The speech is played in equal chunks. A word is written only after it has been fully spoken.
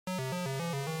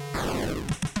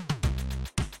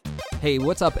Hey,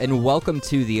 what's up, and welcome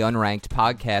to the Unranked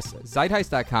Podcast,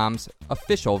 Zeitgeist.com's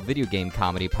official video game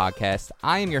comedy podcast.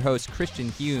 I am your host, Christian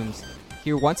Humes,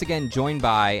 here once again joined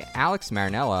by Alex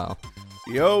Marinello.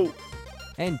 Yo.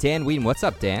 And Dan Whedon. What's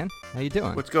up, Dan? How you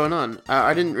doing? What's going on?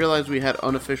 I didn't realize we had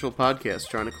unofficial podcasts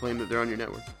trying to claim that they're on your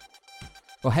network.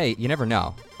 Well, hey, you never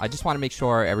know. I just want to make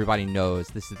sure everybody knows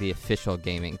this is the official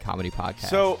gaming comedy podcast.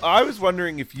 So I was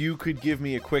wondering if you could give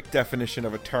me a quick definition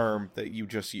of a term that you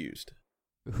just used.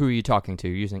 Who are you talking to?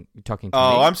 You talking to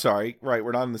Oh, me? I'm sorry. Right,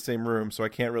 we're not in the same room, so I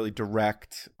can't really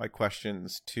direct my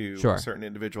questions to Sure. a certain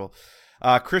individual.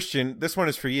 Christian, this one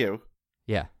is for you.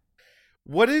 Yeah.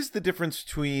 What is the difference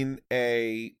between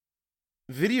a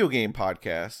video game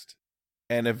podcast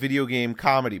and a video game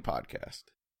comedy podcast?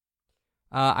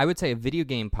 I would say a video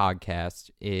game podcast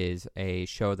is a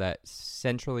show that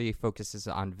centrally focuses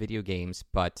on video games,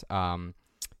 but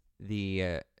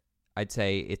I'd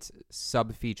say its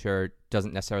sub-feature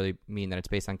doesn't necessarily mean that it's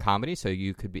based on comedy. So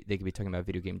they could be talking about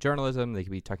video game journalism. They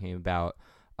could be talking about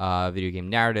video game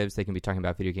narratives. They can be talking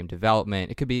about video game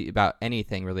development. It could be about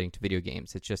anything relating to video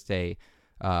games. It's just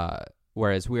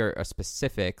whereas we're a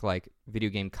specific like video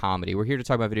game comedy. We're here to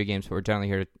talk about video games, but we're generally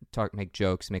here to make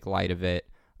jokes, make light of it.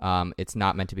 It's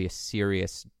not meant to be a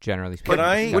serious, generally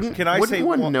speaking. Wouldn't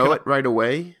one know it right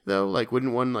away though? Like,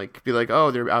 wouldn't one like be like,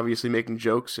 oh, they're obviously making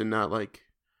jokes and not like?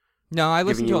 No, I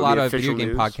listen to a lot of video game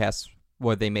news. podcasts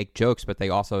where they make jokes, but they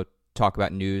also talk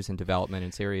about news and development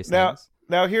and serious things.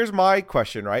 Now, here's my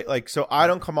question, right? Like, so I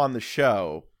don't come on the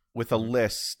show with a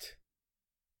list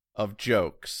of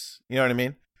jokes. You know what I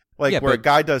mean? Like, a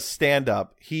guy does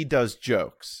stand-up, he does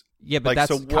jokes. Yeah, but like,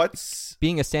 that's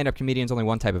being a stand-up comedian is only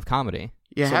one type of comedy.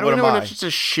 Yeah, so how do we know when it's just a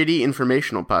shitty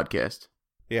informational podcast?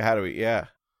 Yeah, how do we? Yeah.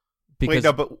 Because, wait,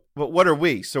 no, but what are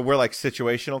we? So we're like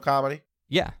situational comedy?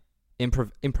 Yeah.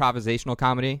 Improvisational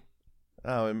comedy.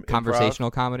 Oh, conversational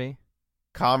comedy.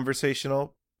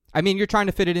 Conversational. I mean, you're trying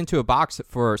to fit it into a box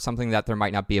for something that there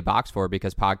might not be a box for,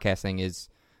 because podcasting is,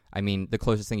 I mean, the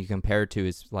closest thing you compare it to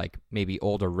is like maybe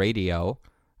older radio.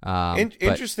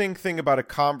 Interesting thing about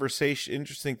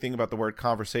the word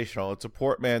conversational. It's a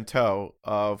portmanteau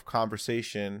of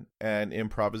conversation and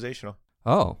improvisational.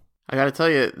 Oh. I gotta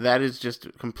tell you, that is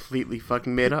just completely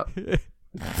fucking made up.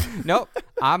 Nope.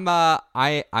 I'm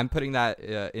putting that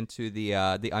into the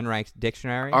unranked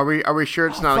dictionary. Are we sure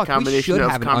it's not a combination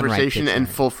of conversation and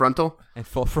full frontal? And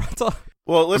full frontal?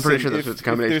 Well, listen, I'm pretty sure that's what it's a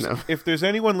combination of. If there's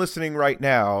anyone listening right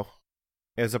now,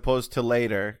 as opposed to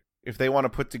later, if they want to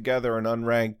put together an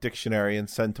unranked dictionary and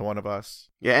send to one of us.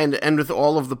 Yeah, and with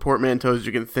all of the portmanteaus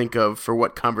you can think of for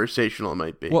what conversational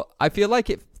might be. Well, I feel like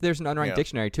if there's an unranked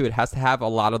dictionary, too, it has to have a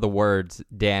lot of the words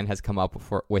Dan has come up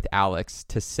with Alex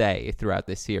to say throughout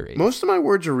this series. Most of my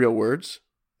words are real words.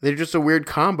 They're just a weird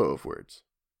combo of words.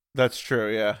 That's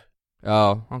true, yeah.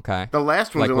 Oh, okay. The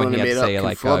last one's like the one when that he had made to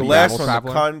up. say, the last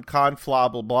one's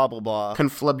conflabble, blah, blah, blah.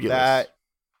 Conflubulous.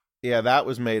 That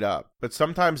was made up. But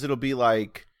sometimes it'll be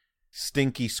like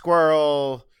stinky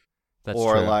squirrel. That's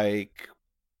or true. like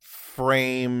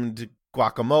framed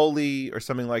guacamole or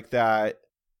something like that.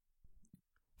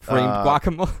 Framed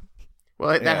guacamole?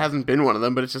 Well, that hasn't been one of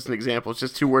them, but it's just an example. It's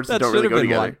just two words that don't should really have go been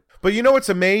together. one. But you know what's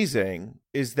amazing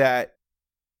is that,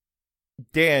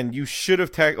 Dan, you should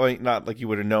have not like you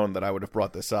would have known that I would have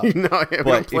brought this up. No,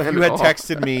 but if you had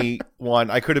texted me one,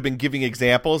 I could have been giving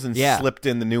examples and slipped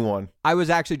in the new one. I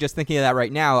was actually just thinking of that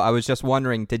right now. I was just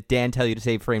wondering, did Dan tell you to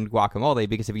say framed guacamole?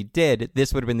 Because if he did,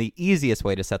 this would have been the easiest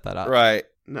way to set that up. Right.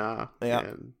 Nah. Yeah.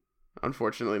 Man.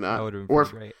 Unfortunately not. That would have been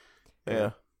pretty great.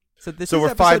 Yeah. So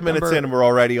we're 5 minutes in and we're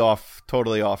already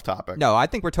totally off topic. No, I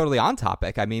think we're totally on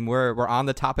topic. I mean, we're on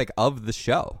the topic of the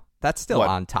show. That's still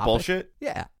on topic. Bullshit?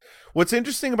 Yeah. What's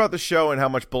interesting about the show and how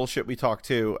much bullshit we talk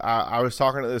too, I was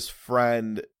talking to this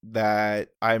friend that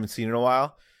I haven't seen in a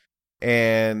while,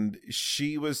 and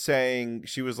she was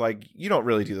like, you don't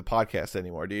really do the podcast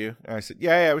anymore, do you? And I said,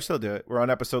 yeah, we still do it. We're on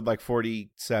episode like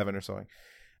 47 or something.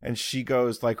 And she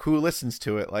goes like, who listens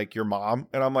to it? Like your mom?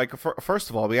 And I'm like, first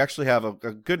of all, we actually have a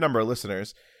good number of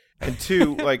listeners. And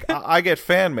two, like I get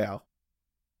fan mail.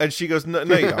 And she goes, no,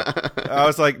 you don't. I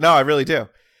was like, no, I really do.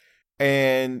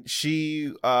 And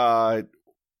she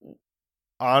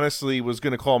honestly was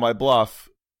going to call my bluff,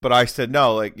 but I said,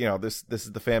 no, like, you know, this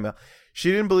is the fan mail.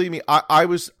 She didn't believe me.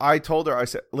 I told her, I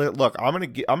said, look, I'm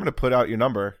going to put out your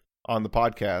number on the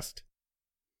podcast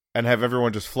and have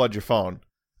everyone just flood your phone.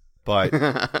 But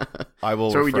I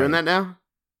will. So are we doing that now?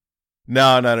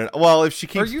 No. Well, if she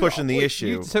keeps pushing the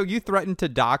issue. So you threatened to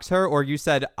dox her, or you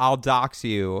said, I'll dox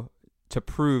you to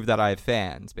prove that I have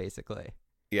fans, basically.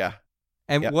 Yeah.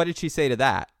 And what did she say to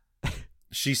that?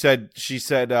 She said,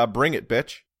 bring it,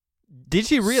 bitch. Did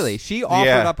she really? She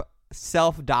offered up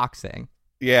self-doxing.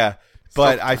 Yeah,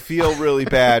 but I feel really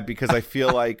bad because I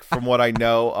feel like from what I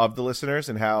know of the listeners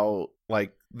and how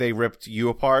like they ripped you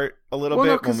apart a little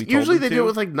bit when we told usually them they do it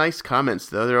with like nice comments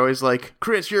though. They're always like,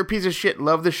 "Chris, you're a piece of shit.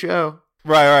 Love the show."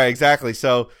 Right, exactly.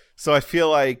 So I feel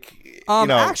like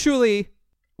actually,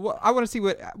 well, I want to see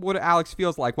what Alex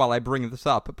feels like while I bring this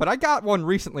up. But I got one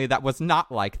recently that was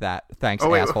not like that. Thanks,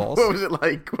 assholes. What was it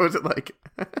like?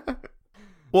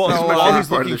 Well, while he's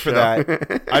looking for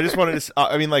that, I just wanted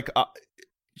to.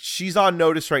 She's on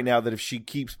notice right now that if she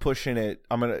keeps pushing it,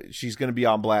 she's gonna be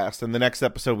on blast. And the next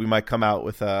episode, we might come out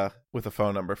with a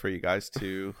phone number for you guys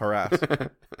to harass.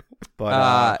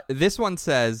 But this one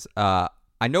says, "I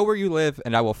know where you live,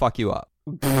 and I will fuck you up."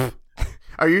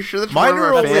 Are you sure that's one of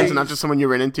our fans and not just someone you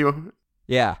ran into?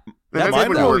 Yeah.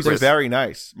 Mine are always very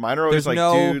nice. Mine are always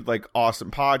dude, like awesome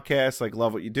podcast, like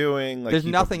love what you're doing. Like there's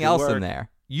nothing else in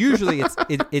there. Usually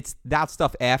it's that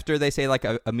stuff after they say like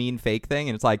a mean fake thing,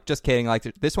 and it's like, just kidding. Like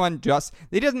this one,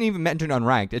 they doesn't even mention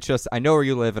unranked. It's just, I know where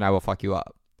you live and I will fuck you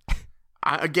up.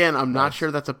 I'm not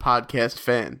sure that's a podcast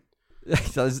fan.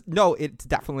 No, it's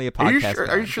definitely a podcast fan.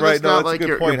 Are you sure right, that's not that's like a good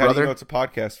your point. brother? How do you know it's a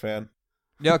podcast fan?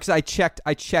 No, because I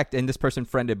checked, and this person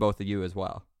friended both of you as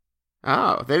well.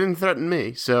 Oh, they didn't threaten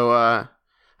me, so I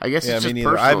guess it's just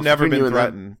personal. I've never been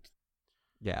threatened.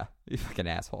 Yeah, you fucking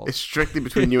assholes. It's strictly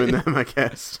between you and them, I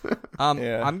guess.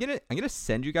 Yeah. I'm gonna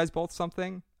send you guys both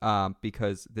something,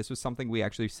 because this was something we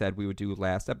actually said we would do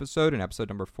last episode, in episode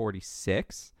number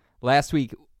 46. Last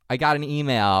week, I got an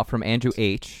email from Andrew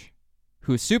H.,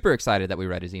 who's super excited that we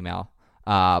read his email.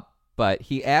 But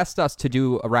he asked us to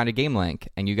do a round of Game Link,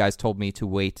 and you guys told me to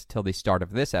wait till the start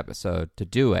of this episode to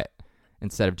do it,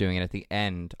 instead of doing it at the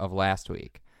end of last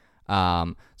week.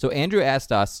 So Andrew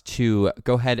asked us to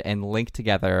go ahead and link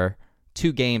together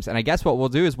 2 games, and I guess what we'll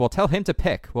do is we'll tell him to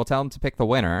pick. We'll tell him to pick the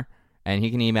winner, and he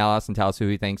can email us and tell us who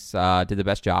he thinks did the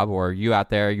best job, or you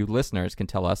out there, you listeners, can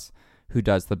tell us who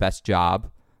does the best job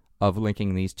of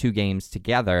linking these 2 games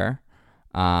together.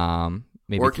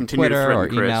 Maybe or through continue Twitter to or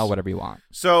Chris. email, whatever you want.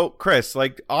 So, Chris,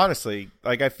 like, honestly,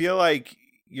 like, I feel like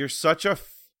you're such a,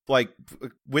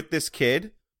 with this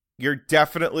kid, you're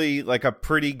definitely, like, a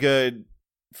pretty good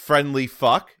friendly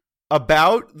fuck.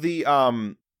 About the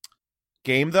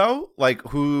game, though, like,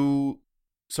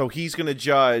 so he's going to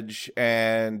judge,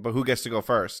 but who gets to go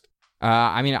first?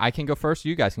 I can go first.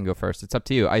 You guys can go first. It's up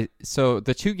to you. So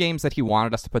the 2 games that he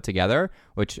wanted us to put together,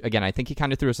 which, again, I think he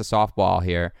kind of threw us a softball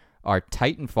here, are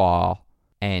Titanfall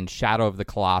and Shadow of the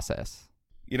Colossus.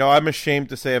 I'm ashamed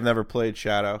to say I've never played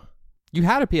Shadow. You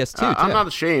had a PS2 too. I'm not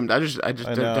ashamed. I just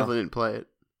definitely didn't play it.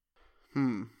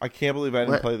 I can't believe I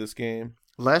didn't play this game.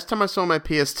 Last time I saw my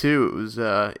PS2, it was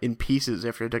in pieces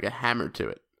after I took a hammer to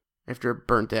it, after it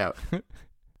burnt out.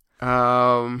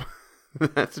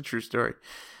 That's a true story.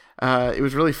 It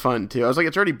was really fun too. I was like,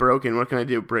 it's already broken. What can I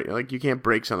do? You can't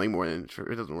break something more than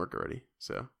it doesn't work already.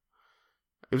 So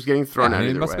it was getting thrown out.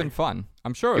 It must have been fun.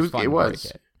 I'm sure it was fun. It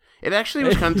was. It actually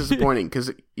was kind of disappointing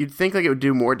because you'd think like it would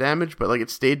do more damage, but like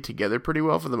it stayed together pretty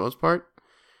well for the most part.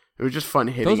 It was just fun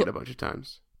hitting it a bunch of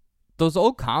times. Those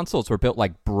old consoles were built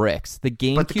like bricks. The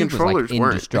GameCube but the controllers was like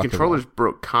weren't. The controllers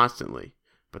broke constantly,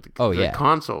 but the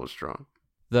console was strong.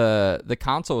 The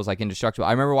console was like indestructible.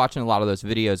 I remember watching a lot of those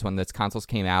videos when those consoles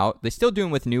came out. They still do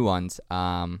them with new ones,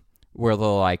 where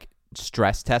they'll like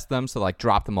stress test them, so like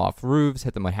drop them off roofs,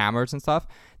 hit them with hammers and stuff.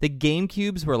 The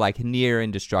GameCubes were like near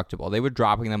indestructible. They were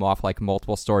dropping them off like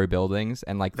multiple story buildings,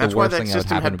 and like that's the worst why that thing that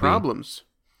system would happen had problems.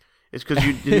 It's because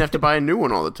you didn't have to buy a new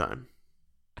one all the time.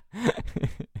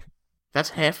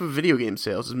 That's half of video game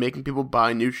sales, is making people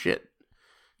buy new shit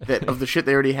of the shit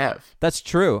they already have. That's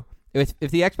true. If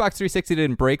the Xbox 360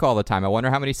 didn't break all the time, I wonder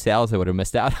how many sales it would have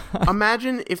missed out on.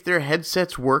 Imagine if their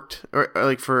headsets worked, or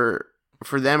like for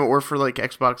them or for like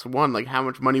Xbox One, like how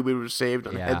much money we would have saved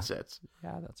on headsets.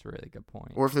 Yeah, that's a really good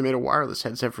point. Or if they made a wireless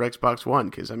headset for Xbox One,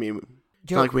 because I mean,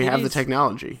 it's not like we have the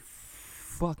technology.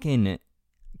 Fucking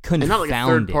confounding. And not like a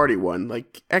third-party one.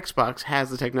 Like Xbox has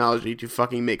the technology to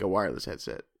fucking make a wireless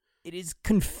headset. It is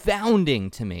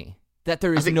confounding to me that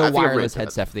there is no wireless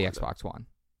headset for the Xbox One.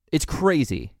 It's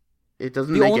crazy. It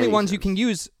doesn't. The only ones you can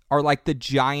use are like the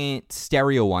giant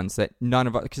stereo ones that none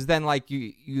of us, because then like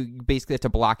you basically have to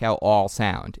block out all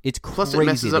sound. It's crazy. Plus, it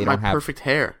messes up my perfect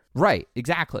hair. Right,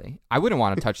 exactly. I wouldn't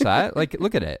want to touch that. Like,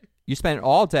 look at it. You spend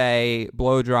all day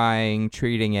blow drying,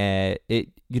 treating it. This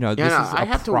is I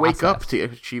have to wake up process. to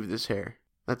achieve this hair.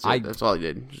 That's it. That's all I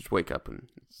did. Just wake up, and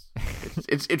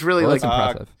it's really well, like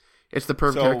impressive. It's the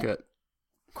perfect haircut.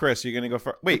 Chris, you're gonna go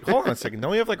first. Wait, hold on a second. Don't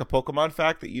we have like a Pokemon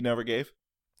fact that you never gave?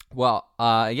 Well,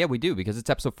 yeah, we do, because it's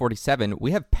episode 47.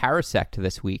 We have Parasect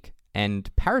this week And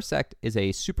Parasect is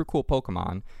a super cool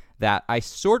Pokemon that I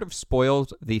sort of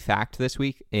spoiled the fact this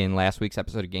week in last week's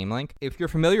episode of GameLink. If you're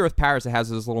familiar with Paras, it has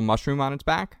this little mushroom on its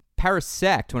back.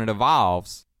 Parasect, when it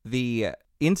evolves, the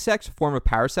insect form of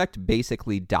Parasect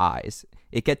basically dies.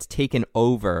 It gets taken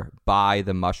over by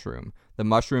the mushroom. The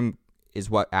mushroom is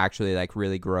what actually like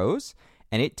really grows,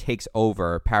 and it takes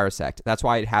over Parasect. That's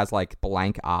why it has like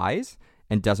blank eyes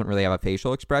and doesn't really have a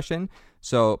facial expression.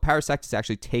 So Parasect is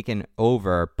actually taken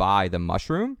over by the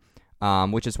mushroom,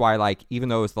 which is why, like, even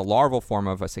though it's the larval form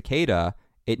of a cicada,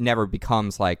 it never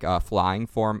becomes like a flying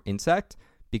form insect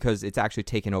because it's actually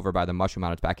taken over by the mushroom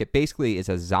on its back. It basically is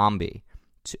a zombie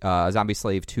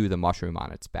slave to the mushroom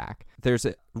on its back. There's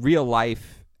real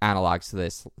life analogs to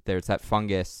this. There's that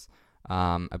fungus,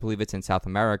 I believe it's in South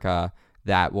America,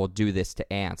 that will do this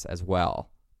to ants as well.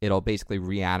 It'll basically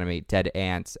reanimate dead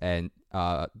ants, and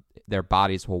their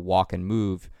bodies will walk and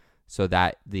move so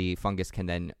that the fungus can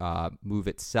then move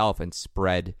itself and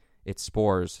spread its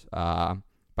spores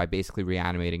by basically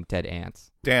reanimating dead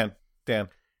ants. Dan.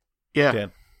 Yeah.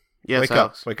 Dan. Yes,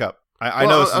 Wake up. I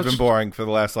know this has been boring for the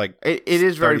last like. It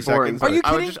is very boring. Seconds.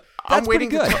 Are you kidding? I'm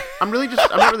waiting. Pretty good. I'm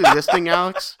not really listening,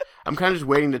 Alex. I'm kind of just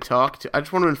waiting to talk. I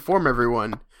just want to inform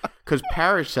everyone because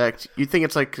Parasect, you think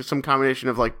it's like some combination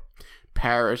of like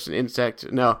Paris and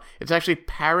insect. No, it's actually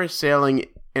parasailing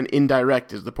and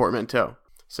indirect is the portmanteau.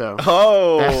 So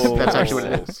that's actually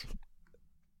what it is.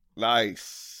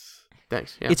 Nice.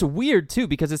 Thanks. Yeah. It's weird too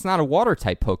because it's not a water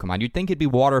type Pokemon. You'd think it'd be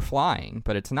water flying,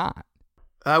 but it's not.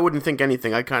 I wouldn't think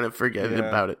anything. I kind of forget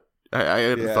about it. I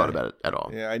haven't thought about it at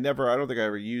all. Yeah, I don't think I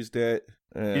ever used it.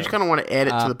 You just kind of want to add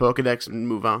it to the Pokedex and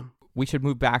move on. We should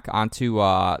move back onto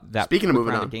that. Speaking of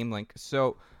moving on, the GameLink.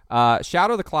 So,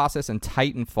 Shadow of the Colossus and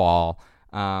Titanfall.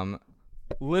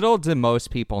 Little do most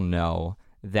people know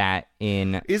that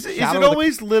in is it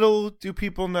always little do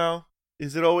people know?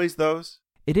 Is it always those?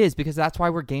 It is, because that's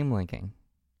why we're game linking.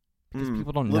 Because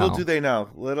people don't know. Little do they know.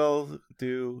 Little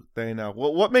do they know.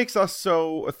 Well, what makes us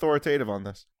so authoritative on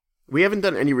this? We haven't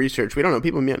done any research. We don't know.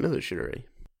 People might know this shit already.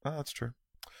 Oh, that's true.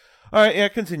 All right, yeah,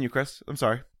 continue, Chris. I'm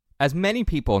sorry. As many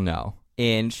people know,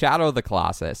 in Shadow of the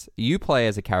Colossus, you play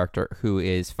as a character who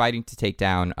is fighting to take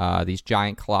down these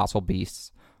giant colossal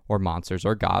beasts or monsters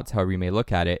or gods, however you may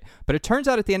look at it. But it turns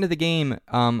out at the end of the game,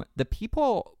 the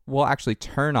people will actually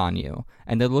turn on you,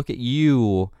 and they look at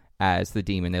you as the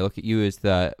demon. They look at you as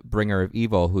the bringer of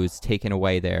evil who's taken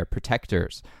away their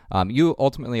protectors. You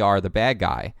ultimately are the bad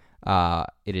guy,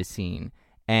 it is seen.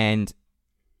 And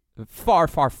far,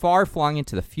 far, far flung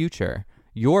into the future,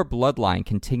 your bloodline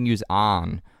continues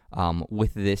on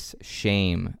with this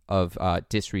shame of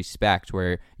disrespect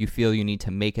where you feel you need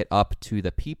to make it up to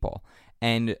the people.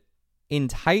 And in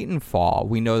Titanfall,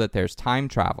 we know that there's time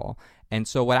travel. And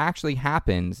so what actually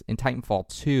happens in Titanfall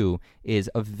 2 is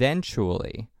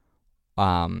eventually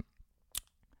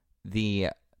the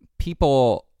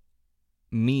people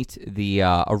meet the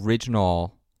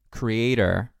original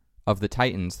creator of the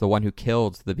Titans, the one who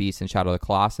killed the beast in Shadow of the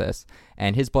Colossus,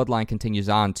 and his bloodline continues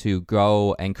on to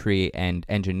go and create and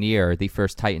engineer the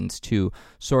first Titans to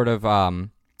sort of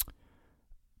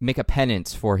make a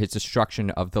penance for his destruction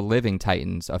of the living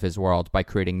Titans of his world by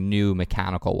creating new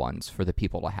mechanical ones for the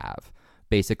people to have.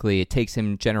 Basically, it takes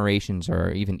him generations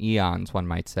or even eons, one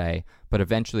might say, but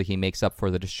eventually he makes up for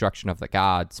the destruction of the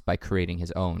gods by creating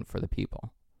his own for the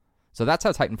people. So that's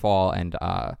how Titanfall and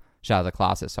Shadow of the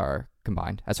Colossus are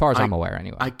combined, as far as I'm aware,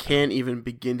 anyway. I can't even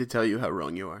begin to tell you how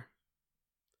wrong you are.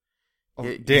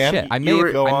 Dan, shit, I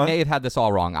may have had this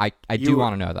all wrong. I do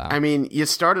want to know that. I mean, you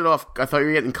started off, I thought you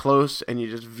were getting close, and you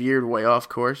just veered way off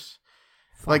course.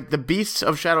 Like, the beasts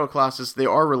of Shadow of Colossus, they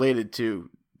are related to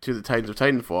the Titans of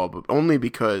Titanfall, but only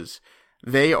because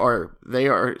they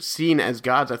are seen as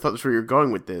gods. I thought that's where you're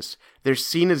going with this. They're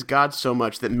seen as gods so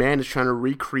much that man is trying to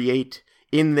recreate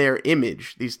in their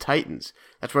image these Titans.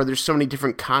 That's why there's so many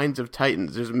different kinds of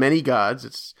Titans. There's many gods.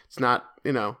 It's not,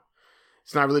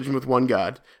 it's not religion with one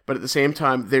god, but at the same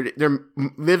time, they're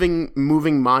living,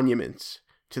 moving monuments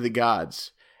to the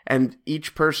gods. And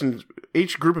each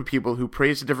group of people who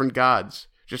praise the different gods,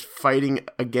 just fighting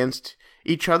against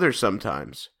each other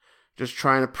sometimes, just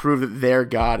trying to prove that their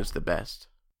god is the best.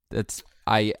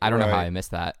 I don't know how I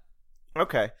missed that.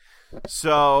 Okay.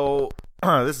 So,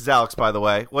 this is Alex, by the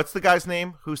way. What's the guy's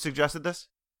name who suggested this?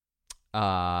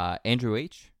 Andrew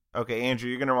H. Okay, Andrew,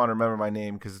 you're going to want to remember my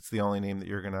name because it's the only name that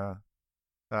you're going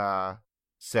to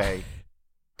say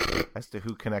as to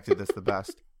who connected this the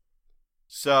best.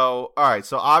 So, all right.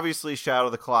 So, obviously, Shadow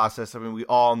of the Colossus, I mean, we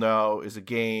all know, is a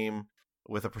game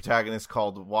with a protagonist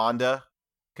called Wanda.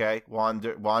 Okay,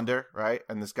 Wander, right?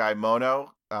 And this guy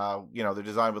Mono, they're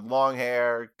designed with long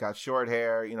hair, got short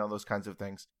hair, those kinds of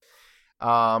things.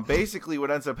 Basically,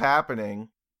 what ends up happening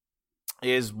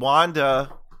is Wando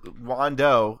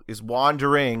is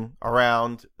wandering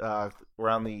around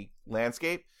the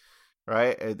landscape,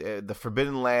 right? The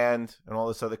Forbidden Land and all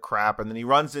this other crap, and then he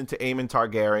runs into Aemon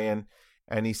Targaryen,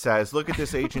 and he says, "Look at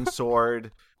this ancient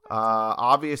sword.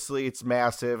 Obviously, it's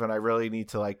massive, and I really need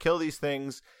to like kill these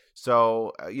things."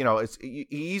 So, he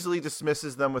easily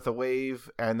dismisses them with a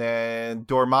wave, and then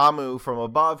Dormammu from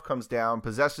above comes down,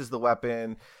 possesses the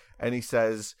weapon, and he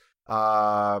says,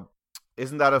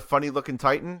 "Isn't that a funny-looking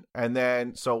Titan?" And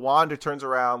then, so Wanda turns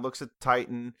around, looks at the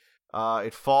Titan,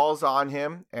 it falls on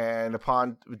him, and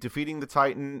upon defeating the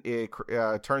Titan, it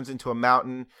turns into a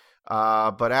mountain.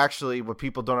 But actually, what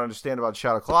people don't understand about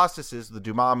Shadow Colossus is the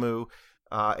Dormammu,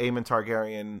 Aemon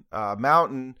Targaryen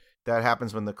mountain that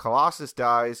happens when the Colossus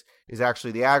dies is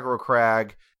actually the aggro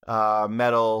crag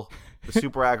metal, the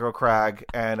super aggro crag,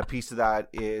 and a piece of that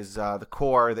is the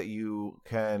core that you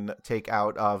can take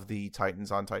out of the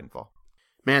Titans on Titanfall.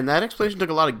 Man, that explanation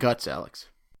took a lot of guts, Alex.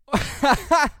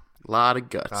 A lot of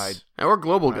guts. Or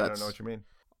global guts. I don't know what you mean.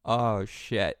 Oh,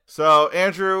 shit. So,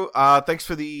 Andrew, thanks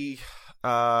for the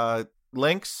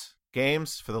links,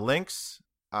 games, for the links.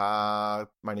 My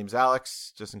name's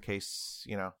Alex, just in case,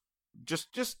 you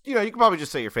can probably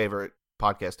just say your favorite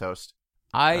podcast host.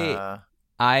 I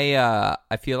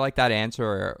feel like that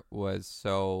answer was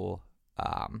so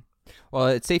well,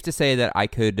 it's safe to say that I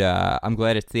could I'm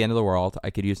glad it's the end of the world. I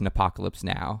could use an apocalypse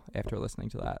now after listening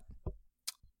to that.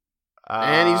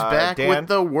 And he's back Dan, with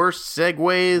the worst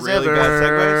segues really ever. Bad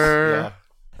segues?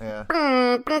 Yeah.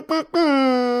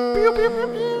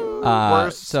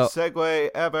 Worst segue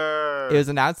ever. It was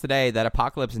announced today that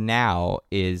Apocalypse Now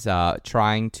is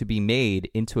trying to be made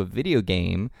into a video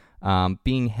game,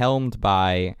 being helmed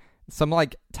by some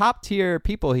like top tier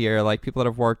people here, like people that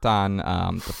have worked on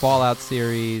the Fallout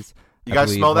series. You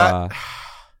guys smell that?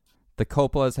 The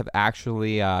Coppolas have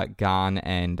actually gone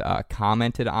and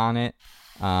commented on it.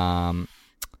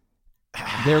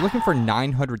 They're looking for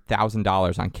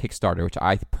 $900,000 on Kickstarter, which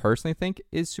I personally think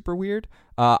is super weird.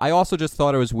 I also just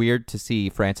thought it was weird to see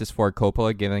Francis Ford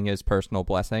Coppola giving his personal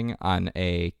blessing on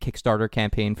a Kickstarter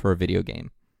campaign for a video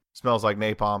game. Smells like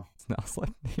napalm. Smells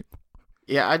like napalm.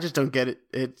 Yeah, I just don't get it.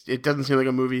 It doesn't seem like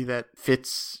a movie that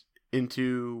fits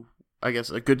into, I guess,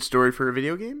 a good story for a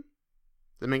video game.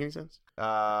 Does that make any sense?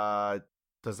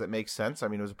 Does it make sense? I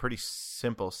mean, it was a pretty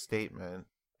simple statement.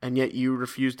 And yet you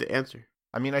refuse to answer.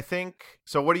 I mean, I think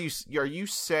so. What are you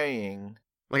saying?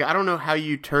 Like, I don't know how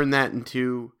you turn that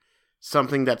into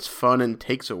something that's fun and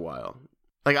takes a while.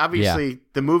 Like, obviously,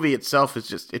 the movie itself is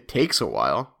just, it takes a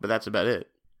while, but that's about it.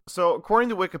 So, according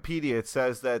to Wikipedia, it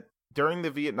says that during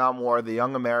the Vietnam War, the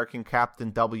young American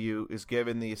Captain W is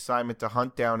given the assignment to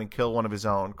hunt down and kill one of his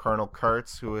own, Colonel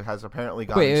Kurtz, who has apparently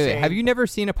gone insane. Wait. Have you never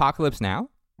seen Apocalypse Now?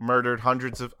 Murdered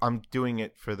hundreds of... I'm doing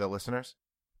it for the listeners.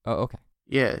 Oh, okay.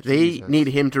 Yeah, they need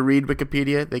him to read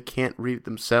Wikipedia. They can't read it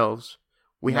themselves.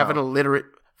 We have an illiterate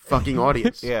fucking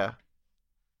audience. Yeah.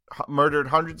 Murdered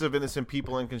hundreds of innocent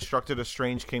people and constructed a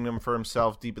strange kingdom for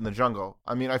himself deep in the jungle.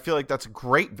 I mean, I feel like that's a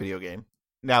great video game,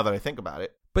 now that I think about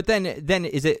it. But then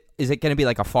is it going to be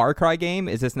like a Far Cry game?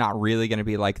 Is this not really going to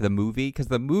be like the movie? Because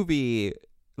the movie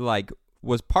like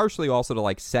was partially also to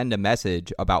like send a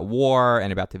message about war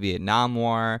and about the Vietnam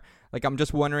War. Like, I'm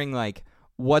just wondering, like,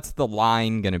 what's the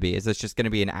line going to be? Is this just going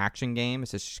to be an action game? Is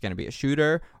this just going to be a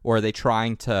shooter? Or are they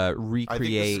trying to recreate... I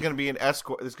think this is going to be an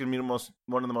escort. This is going to be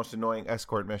one of the most annoying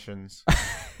escort missions.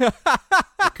 It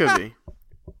could be.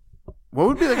 What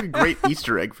would be like a great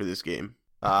Easter egg for this game?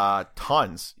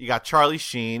 Tons. You got Charlie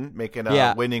Sheen making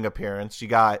a winning appearance. You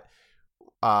got...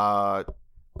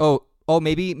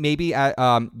 maybe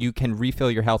you can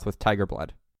refill your health with tiger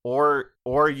blood.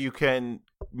 Or you can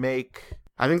make...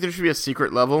 I think there should be a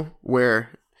secret level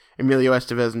where Emilio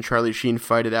Estevez and Charlie Sheen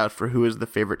fight it out for who is the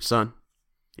favorite son,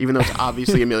 even though it's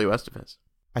obviously Emilio Estevez.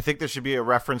 I think there should be a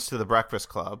reference to The Breakfast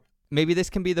Club. Maybe this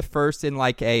can be the first in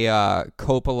like a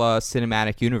Coppola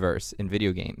cinematic universe in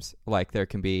video games. Like there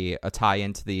can be a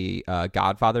tie-in to the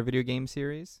Godfather video game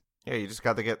series. Yeah, you just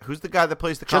got to get... Who's the guy that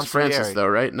plays the Just concierge? Francis, though,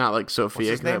 right? Not like Sophia.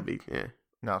 What's his name? Yeah.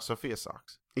 No, Sophia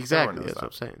sucks. Exactly, that's what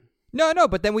I'm saying. No,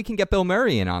 but then we can get Bill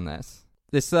Murray in on this.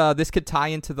 This could tie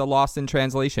into the Lost in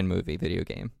Translation movie video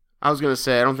game. I was going to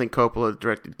say, I don't think Coppola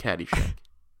directed Caddyshack.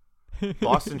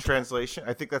 Lost in Translation?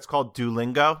 I think that's called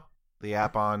Duolingo, the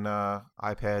app on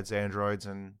iPads, Androids,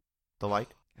 and the like.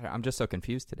 I'm just so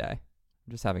confused today.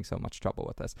 I'm just having so much trouble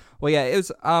with this. Well, yeah, it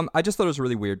was. I just thought it was a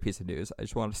really weird piece of news. I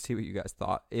just wanted to see what you guys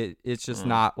thought. It's just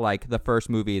not like the first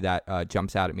movie that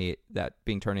jumps out at me that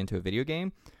being turned into a video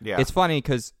game. Yeah. It's funny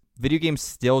because video games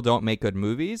still don't make good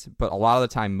movies, but a lot of the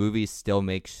time movies still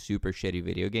make super shitty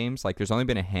video games. Like there's only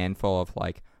been a handful of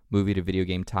like movie to video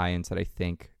game tie-ins that I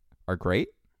think are great.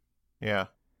 Yeah.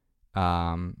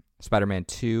 Spider-Man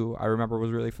 2 I remember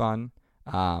was really fun.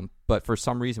 But for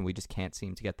some reason we just can't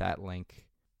seem to get that link.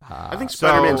 I think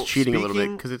Spider-Man's so cheating a little bit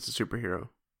speaking- because it's a superhero.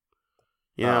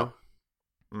 You know?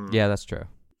 Yeah, that's true.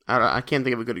 I can't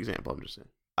think of a good example. I'm just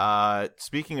saying.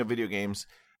 Speaking of video games,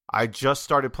 I just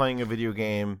started playing a video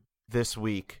game this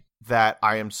week that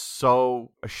I am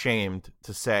so ashamed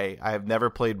to say I have never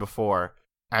played before,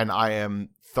 and I am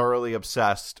thoroughly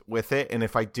obsessed with it. And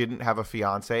if I didn't have a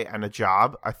fiance and a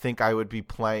job, I think I would be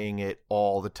playing it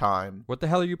all the time. What the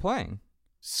hell are you playing?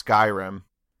 Skyrim.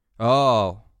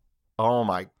 Oh. Oh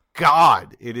my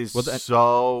god, it is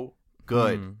so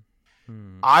good.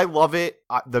 I love it.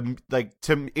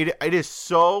 It is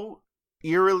so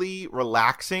eerily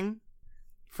relaxing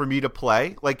for me to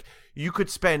play. Like you could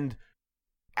spend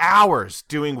hours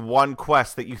doing one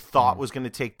quest that you thought was going to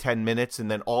take 10 minutes, and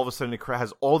then all of a sudden it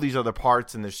has all these other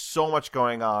parts, and there's so much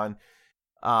going on.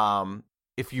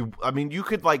 You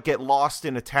could like get lost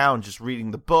in a town just reading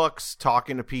the books,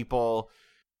 talking to people.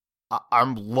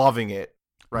 I'm loving it.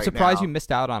 I'm surprised you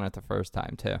missed out on it the first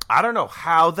time too. I don't know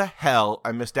how the hell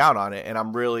I missed out on it, and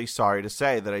I'm really sorry to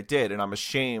say that I did, and I'm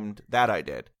ashamed that I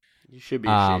did. You should be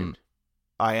ashamed.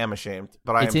 I am ashamed,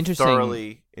 but It's I am interesting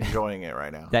thoroughly enjoying it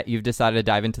right now. That you've decided to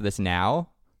dive into this now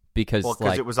because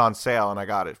it was on sale and I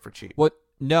got it for cheap. What?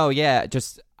 No, yeah,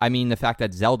 the fact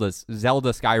that Zelda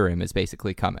Skyrim is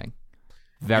basically coming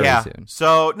very soon.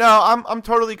 So no, I'm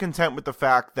totally content with the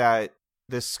fact that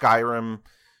this Skyrim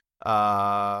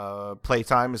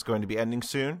playtime is going to be ending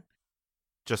soon,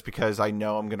 just because I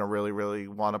know I'm going to really, really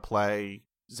want to play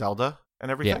Zelda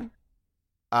and everything.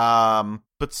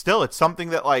 But still, it's something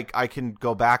that like I can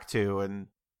go back to, and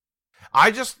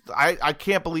I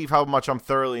can't believe how much I'm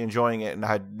thoroughly enjoying it, and I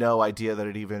had no idea that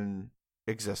it even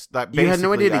exists. You had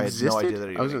no idea it I had existed? no idea that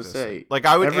it I was even going to say, like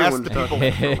I would ask everyone the thought-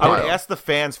 people, I would ask the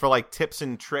fans for like tips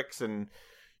and tricks and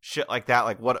shit like that.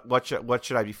 Like what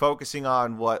should I be focusing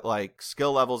on? What like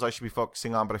skill levels I should be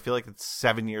focusing on? But I feel like it's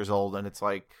 7 years old, and it's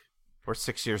like we're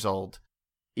 6 years old.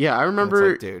 Yeah, I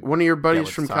remember like, dude, one of your buddies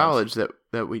with from the times. college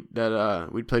that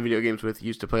we'd play video games with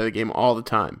used to play the game all the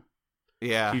time.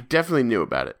 Yeah, You definitely knew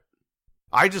about it.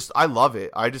 I love it.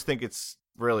 I just think it's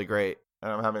really great, and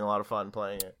I'm having a lot of fun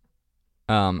playing it.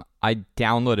 I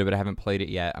downloaded it, but I haven't played it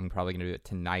yet. I'm probably going to do it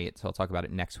tonight, so I'll talk about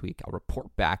it next week. I'll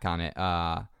report back on it.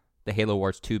 The Halo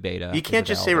Wars 2 beta. You can't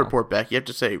just say report back. You have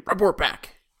to say report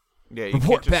back. Yeah, you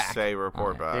Report can't just back. say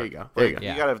report back. There you go.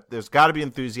 Yeah. There's gotta be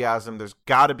enthusiasm. There's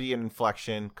gotta be an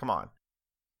inflection. Come on.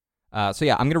 So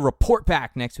yeah, I'm going to report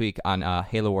back next week on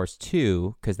Halo Wars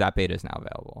 2 because that beta is now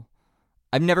available.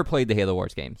 I've never played the Halo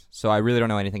Wars games, so I really don't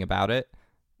know anything about it.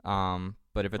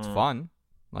 But if it's fun,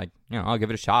 like, I'll give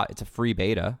it a shot. It's a free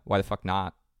beta. Why the fuck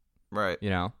not? Right.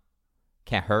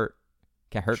 Can't hurt.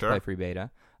 Can't hurt Sure. to play free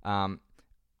beta.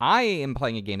 I am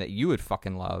playing a game that you would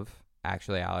fucking love,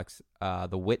 actually, Alex.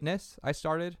 The Witness I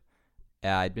started.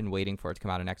 I'd been waiting for it to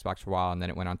come out on Xbox for a while, and then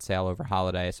it went on sale over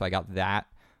holiday, so I got that.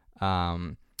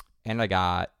 And I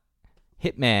got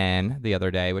Hitman the other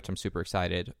day, which I'm super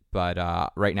excited.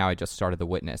 But right now I just started The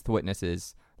Witness. The Witness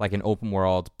is like an open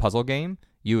world puzzle game.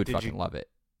 You would fucking love it.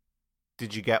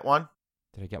 Did you get one?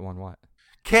 Did I get one? What?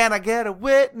 Can I get a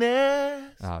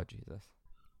witness? Oh Jesus!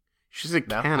 She said,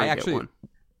 No. "Can I get actually- one?"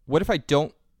 What if I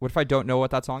don't? What if I don't know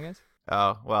what that song is?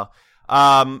 Oh, well.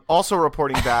 Also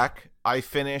reporting back, I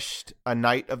finished A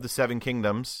Knight of the Seven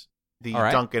Kingdoms, the All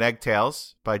right. Dunk and Egg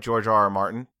Tales by George R. R.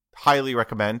 Martin. Highly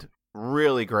recommend.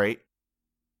 Really great.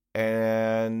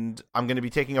 And I'm going to be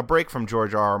taking a break from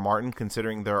George R. R. Martin,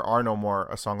 considering there are no more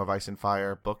A Song of Ice and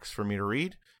Fire books for me to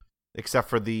read, except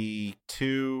for the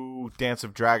 2 Dance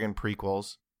of Dragon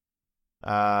prequels.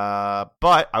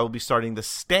 But I will be starting The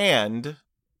Stand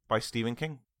by Stephen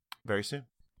King very soon.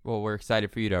 Well, we're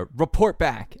excited for you to report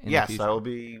back. In the Yes, future. I will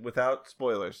be without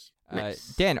spoilers.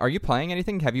 Nice. Dan, are you playing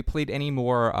anything? Have you played any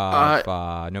more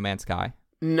of No Man's Sky?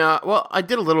 No, well, I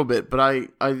did a little bit, but I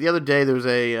the other day there was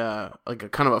a like a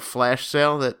kind of a flash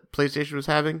sale that PlayStation was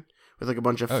having with like a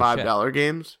bunch of $5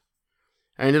 games.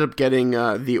 I ended up getting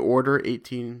The Order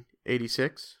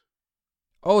 1886.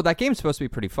 Oh, that game's supposed to be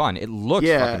pretty fun. It looks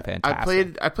fucking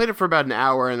fantastic. I played it for about an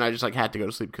hour, and I just like had to go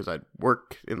to sleep because I'd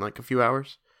work in like a few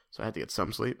hours, so I had to get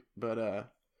some sleep. But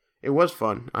it was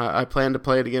fun. I plan to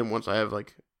play it again once I have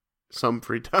like some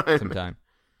free time. Sometime.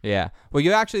 Yeah. Well,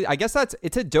 I guess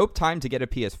it's a dope time to get a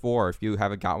PS4 if you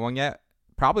haven't got one yet.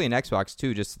 Probably an Xbox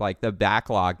too, just like the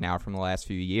backlog now from the last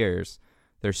few years.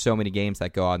 There's so many games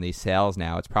that go on these sales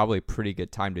now. It's probably a pretty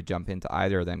good time to jump into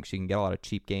either of them because you can get a lot of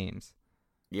cheap games.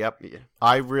 Yep. Yeah.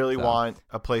 I really want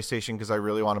a PlayStation because I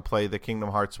really want to play the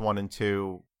Kingdom Hearts 1 and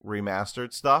 2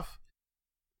 remastered stuff.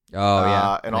 Oh,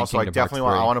 yeah. And also Kingdom I definitely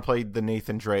Hearts 3. I want to play the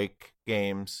Nathan Drake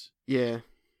games. Yeah.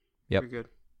 Yep. Very good.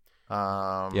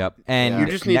 Yep. And You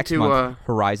just need next to, month,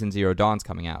 Horizon Zero Dawn's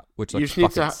coming out, which you looks just need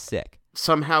fucking to- sick.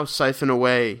 Somehow siphon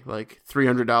away like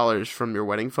 $300 from your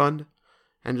wedding fund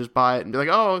and just buy it and be like,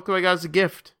 oh, look what I got as a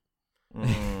gift.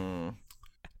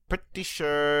 Pretty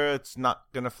sure it's not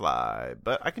going to fly,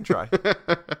 but I can try.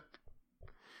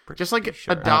 Just like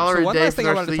sure. $1 So a one day last for thing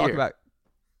the I rest wanted of to the talk year. about,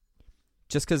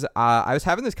 just because I was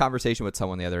having this conversation with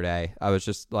someone the other day. I was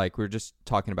just like, we were just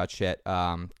talking about shit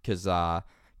because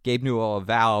Gabe Newell of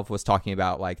Valve was talking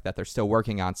about like that they're still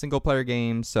working on single player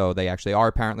games, so they actually are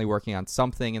apparently working on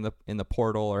something in the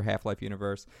Portal or Half-Life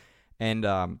universe. And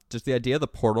just the idea of the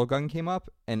portal gun came up,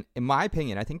 and in my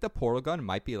opinion, I think the portal gun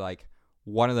might be like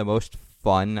one of the most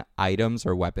fun items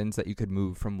or weapons that you could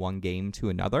move from one game to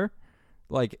another.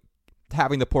 Like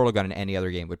having the portal gun in any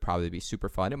other game would probably be super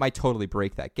fun. It might totally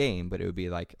break that game, but it would be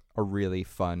like a really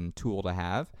fun tool to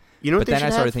have. You know what But they then I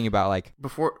should started have? thinking about like,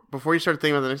 Before you start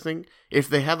thinking about the next thing, if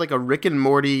they had like a Rick and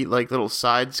Morty like little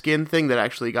side skin thing that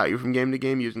actually got you from game to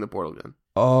game using the portal gun.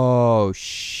 oh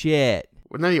shit.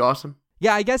 Wouldn't that be awesome?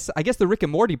 Yeah, I guess the Rick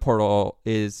and Morty portal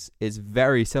is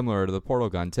very similar to the portal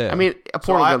gun too. I mean, a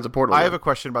portal gun's a portal I gun. have a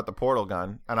question about the portal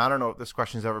gun, and I don't know if this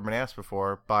question's ever been asked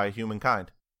before by humankind.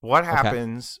 What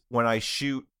happens when I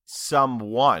shoot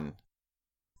someone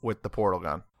with the portal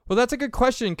gun? well, that's a good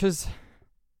question because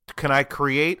Can I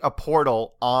create a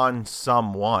portal on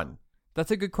someone?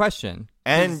 that's a good question.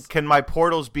 And 'Cause- can my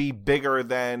portals be bigger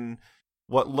than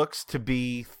what looks to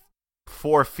be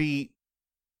 4 feet,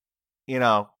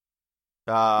 well,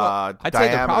 I'd say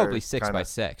they're probably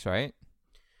 6x6, right?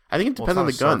 I think it depends on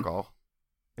the gun. Circle.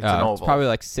 It's an oval. It's probably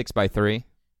like 6x3.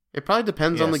 It probably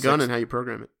depends Yeah, on the gun 6. and how you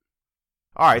program it.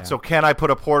 All right, Yeah. so can I put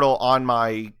a portal on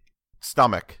my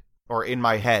stomach or in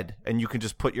my head, and you can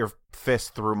just put your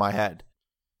fist through my head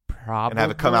Probably. and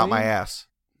have it come out my ass?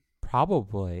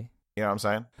 Probably. You know what I'm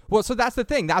saying? Well, so that's the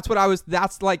thing.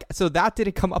 So that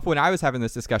didn't come up when I was having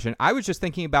this discussion. I was just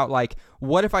thinking about, like,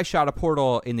 what if I shot a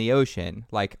portal in the ocean,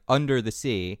 like, under the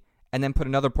sea, and then put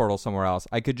another portal somewhere else?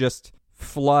 I could just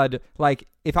flood, like,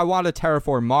 if I wanted to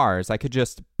terraform Mars, I could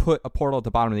just put a portal at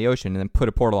the bottom of the ocean and then put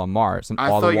a portal on Mars, and I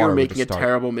all thought the you water were would making a just start.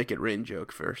 terrible make it rain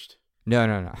joke first.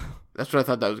 No. That's what I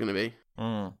thought that was going to be.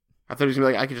 Mm. I thought it was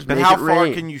going to be like, I could just But make how it far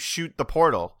rain. can you shoot the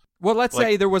portal? Well, let's Like,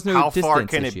 say there was no how distance far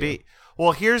can issue. it be?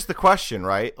 Well, here's the question,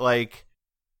 right? Like,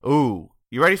 ooh,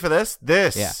 you ready for this?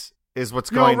 This Yeah. is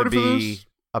what's Y'all going to ready for be this?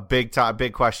 a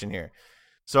big question here.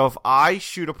 So if I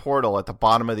shoot a portal at the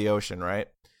bottom of the ocean, right?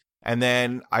 And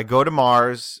then I go to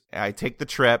Mars, and I take the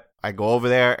trip, I go over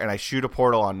there, and I shoot a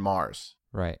portal on Mars.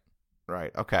 Right.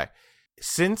 Right. Okay.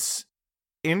 Since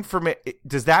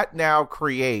does that now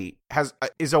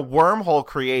is a wormhole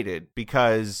created?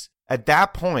 Because at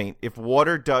that point, if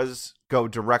water does go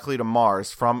directly to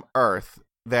Mars from Earth,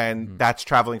 then that's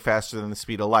traveling faster than the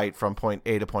speed of light from point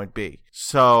A to point B.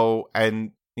 So,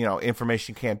 and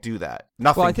information can't do that.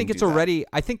 Nothing. Well, I can think it's do that. already.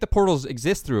 I think the portals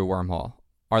exist through a wormhole.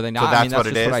 Are they not? So that's, I mean, that's what it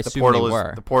just is. what I The assume portal they is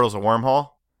were. the portal's a wormhole.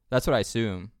 That's what I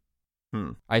assume.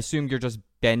 Hmm. I assume you're just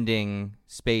bending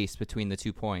space between the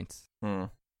 2 points. Hmm.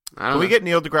 I don't Can we know. get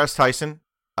Neil deGrasse Tyson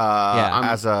Yeah,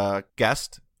 as a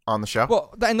guest on the show?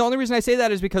 Well, and the only reason I say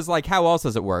that is because, like, how else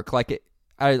does it work?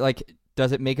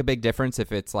 Does it make a big difference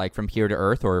if it's like from here to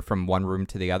Earth or from one room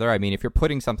to the other? I mean, if you're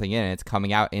putting something in, it's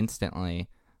coming out instantly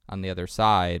on the other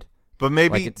side. But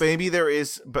maybe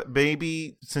Like,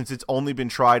 maybe since it's only been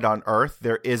tried on Earth,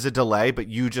 there is a delay, but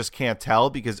you just can't tell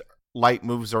because light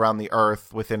moves around the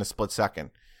Earth within a split second.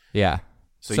 Yeah.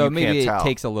 So So you maybe can't it tell.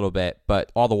 takes a little bit,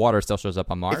 but all the water still shows up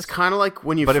on Mars. It's kind of like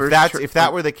when you But first if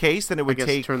that were the case, then it I would guess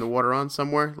take. turn the water on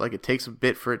somewhere. Like it takes a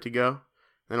bit for it to go.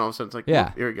 Then all of a sudden it's like, Yeah.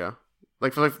 yeah, here we go.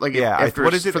 Like for like Yeah, after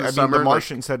what is it? for the I mean, summer, the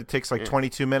Martian said it takes like yeah.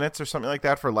 22 minutes or something like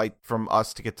that for light from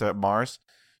us to get to Mars.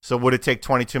 So would it take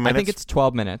 22 minutes? I think it's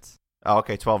 12 minutes. Oh,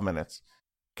 okay, 12 minutes.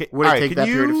 Would it take that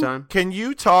period of time? Can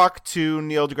you talk to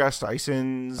Neil deGrasse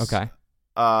Tyson's Okay.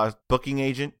 booking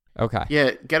agent? Okay.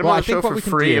 Yeah, get him Well, on I the show think what for we can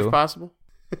free do- if possible.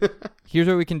 Here's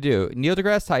what we can do. Neil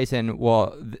deGrasse Tyson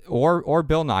or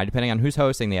Bill Nye, depending on who's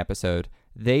hosting the episode,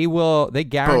 they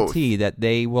guarantee that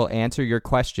they will answer your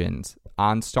questions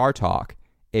on Star Talk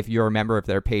if you're a member of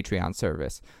their Patreon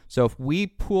service. So if we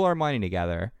pool our money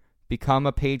together, become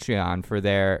a Patreon for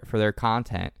their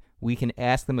content, we can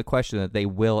ask them a question that they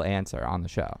will answer on the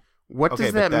show. What Okay,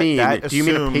 does but that mean? Do you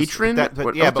mean a assumes patron? But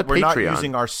What's but a we're not Patreon?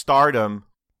 using our stardom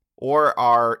or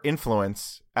our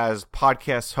influence as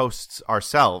podcast hosts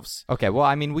ourselves. Okay, well,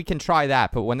 I mean, we can try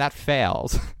that, but when that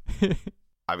fails,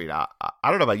 I mean, I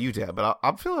don't know about you, Dan, but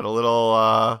I'm feeling a little.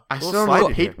 I little still don't know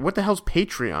slighted here. what the hell's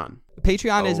Patreon.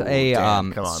 Patreon is Oh, a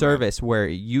Dan, come on, service where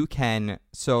you can,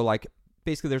 so like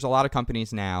basically there's a lot of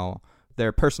companies now,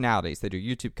 they're personalities, they do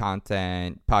YouTube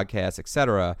content, podcasts,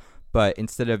 etc. But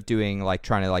instead of doing like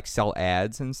trying to like sell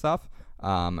ads and stuff,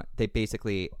 they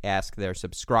basically ask their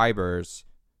subscribers,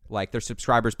 like their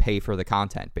subscribers pay for the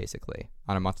content basically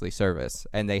on a monthly service,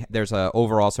 and there's a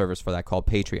overall service for that called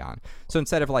Patreon. So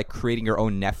instead of like creating your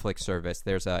own Netflix service,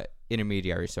 there's a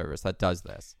intermediary service that does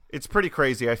this. It's pretty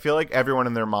crazy. I feel like everyone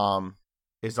and their mom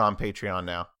is on Patreon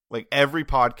now. Like every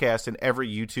podcast and every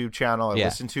YouTube channel I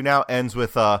listen to now ends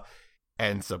with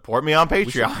and support me on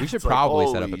Patreon. We should It's like, probably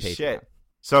set up a holy Patreon. shit.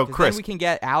 So Chris, then we can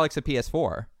get Alex a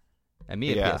PS4 and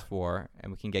me a PS4,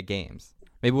 and we can get games.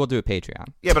 Maybe we'll do a Patreon.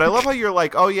 yeah, but I love how you're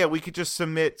like, oh yeah, we could just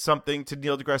submit something to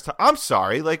Neil deGrasse Tyson. I'm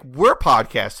sorry, like we're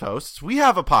podcast hosts. We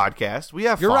have a podcast. We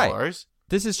have You're right. followers.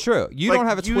 This is true. You Like, don't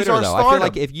have a use Twitter our though. I feel stardom.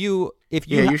 like if you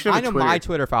Yeah, you should have I a know my Twitter.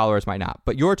 Twitter followers might not,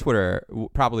 but your Twitter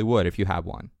probably would if you have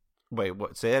one. Wait,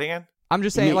 what? Say that again. I'm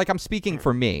just saying, like, I'm speaking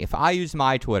for me. If I use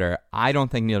my Twitter, I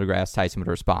don't think Neil deGrasse Tyson would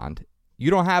respond.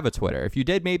 You don't have a Twitter. If you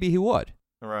did, maybe he would.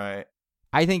 Right.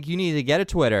 I think you need to get a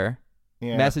Twitter,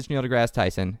 Yeah. message Neil deGrasse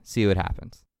Tyson, see what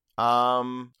happens.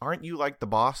 Aren't you like the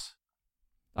boss?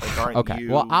 Like, aren't Okay,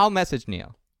 you... well, I'll message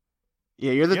Neil.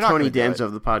 Yeah, you're the You're not Tony gonna do Danza it.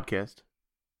 of the podcast.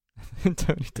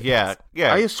 Tony Danza.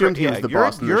 Yeah. I assumed he was the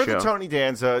boss in the You're show. the Tony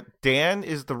Danza. Dan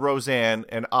is the Roseanne,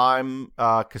 and I'm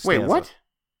Costanza. Wait, what?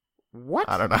 What?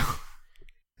 I don't know.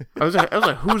 I was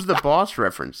like, who's the boss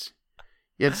reference?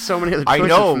 You had so many other I choices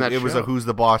know from that it was show. a Who's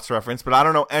the Boss reference, but I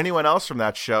don't know anyone else from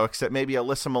that show except maybe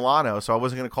Alyssa Milano, so I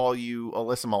wasn't going to call you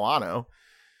Alyssa Milano.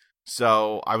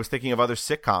 So I was thinking of other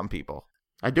sitcom people.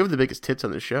 I do have the biggest tits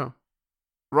on the show.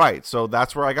 Right, so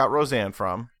that's where I got Roseanne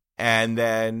from. And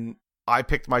then I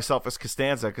picked myself as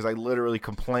Costanza because I literally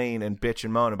complain and bitch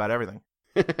and moan about everything.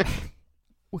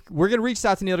 We're going to reach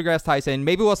out to Neil deGrasse Tyson.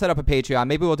 Maybe we'll set up a Patreon.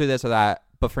 Maybe we'll do this or that.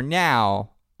 But for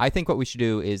now, I think what we should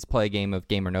do is play a game of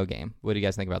Game or No Game. What do you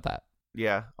guys think about that?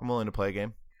 Yeah, I'm willing to play a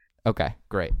game. Okay,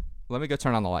 great. Let me go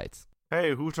turn on the lights.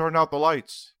 Hey, who turned out the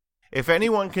lights? If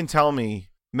anyone can tell me,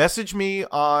 message me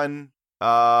on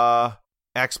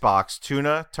Xbox,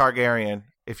 Tuna Targaryen,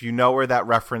 if you know where that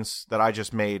reference that I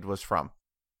just made was from.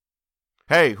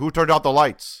 Hey, who turned out the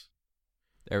lights?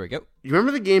 There we go. You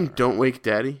remember the game Don't Wake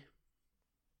Daddy?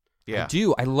 Yeah. I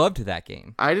do. I loved that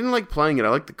game. I didn't like playing it. I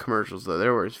liked the commercials, though. They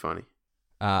were always funny.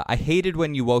 I hated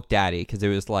when you woke Daddy because it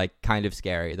was like kind of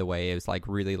scary the way it was like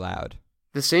really loud.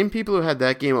 The same people who had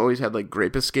that game always had like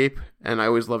Grape Escape, and I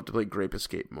always loved to play Grape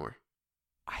Escape more.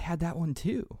 I had that one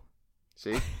too.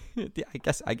 See? Yeah,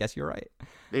 I guess you're right.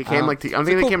 They came I'm so thinking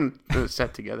cool. they came in a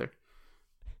set together.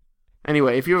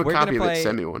 Anyway, if you have a We're copy gonna of it, play-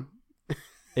 send me one.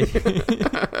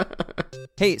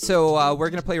 Hey, so we're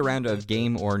going to play a round of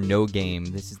Game or No Game.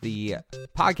 This is the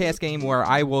podcast game where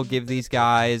I will give these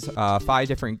guys 5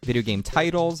 different video game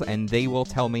titles, and they will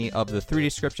tell me of the 3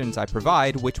 descriptions I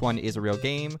provide which one is a real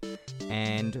game,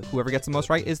 and whoever gets the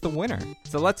most right is the winner.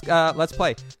 So let's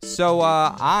play. So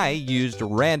I used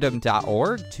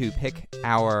random.org to pick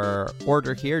our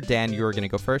order here. Dan, you're going to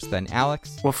go first, then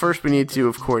Alex. Well, first we need to,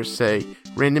 of course, say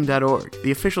random.org,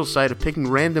 the official site of picking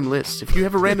random lists. If you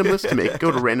have a random list to make, go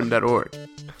to random.org.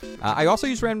 I also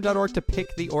use random.org to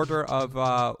pick the order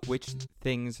of which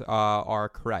things are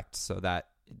correct so that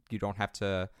you don't have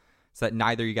to, so that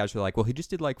neither of you guys are like, well, he just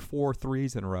did like 4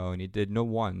 3s in a row and he did no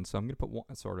 1, so I'm going to put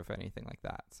 1, sort of anything like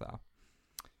that. So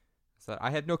I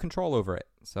had no control over it.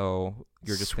 So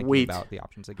you're just thinking Sweet. about the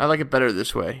options again. I like it better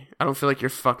this way. I don't feel like you're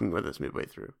fucking with us midway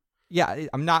through. Yeah,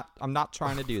 I'm not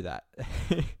trying to do that.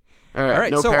 All right, All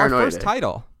right, no so our paranoia. first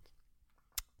title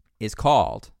is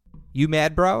called You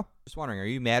Mad Bro? Just wondering, are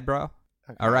you mad, bro?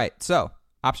 Okay. All right, so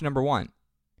option number 1.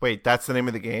 Wait, that's the name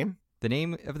of the game? The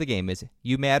name of the game is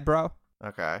You Mad Bro?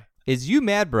 Okay. Is You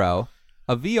Mad Bro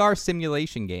a VR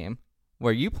simulation game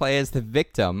where you play as the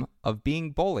victim of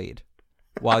being bullied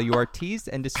while you are teased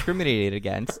and discriminated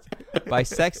against by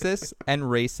sexists and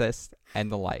racists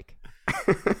and the like?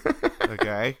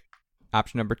 Okay.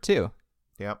 Option number 2.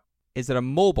 Yep. Is it a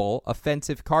mobile,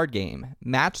 offensive card game?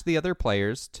 Match the other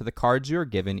players to the cards you're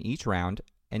given each round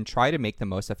and try to make the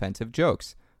most offensive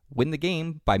jokes. Win the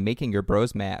game by making your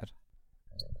bros mad.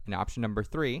 And option number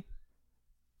 3,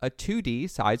 a 2D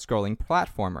side-scrolling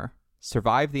platformer.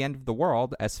 Survive the end of the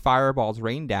world as fireballs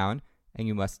rain down, and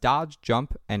you must dodge,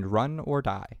 jump, and run or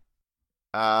die.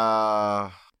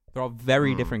 They're all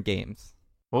very different games.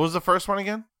 What was the first one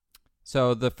again?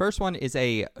 So the first one is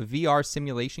a VR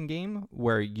simulation game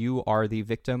where you are the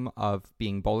victim of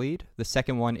being bullied. The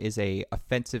second one is a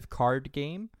offensive card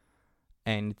game.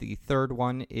 And the third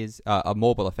one is a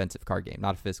mobile offensive card game,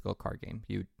 not a physical card game.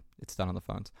 It's done on the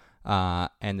phones.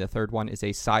 And the third one is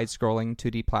a side-scrolling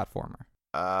 2D platformer.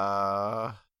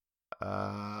 I'm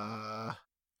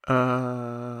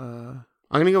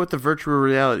going to go with the virtual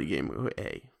reality game,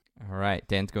 A. All right,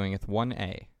 Dan's going with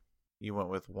 1A. You went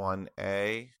with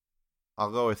 1A.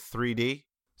 I'll go with 3D.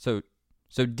 So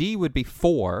D would be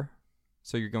 4.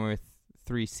 So you're going with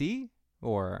 3C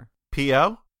or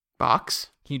PO?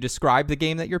 Box? Can you describe the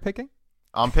game that you're picking?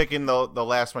 I'm picking the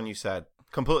last one you said.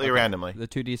 Completely randomly. The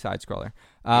 2D side-scroller.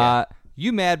 Yeah.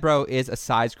 You Mad Bro is a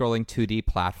side-scrolling 2D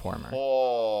platformer.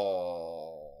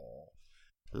 Oh.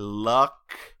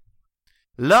 Luck.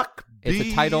 It's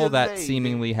a title that baby.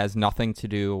 seemingly has nothing to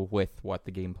do with what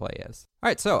the gameplay is. All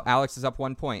right, so Alex is up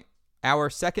 1 point.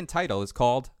 Our second title is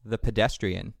called The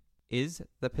Pedestrian. Is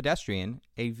The Pedestrian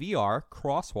a VR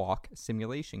crosswalk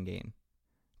simulation game?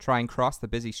 Try and cross the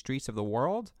busy streets of the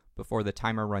world before the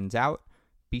timer runs out.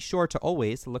 Be sure to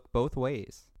always look both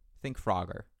ways. Think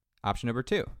Frogger. Option number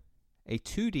 2, a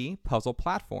 2D puzzle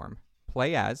platform.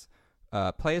 Play as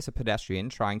a pedestrian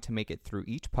trying to make it through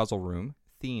each puzzle room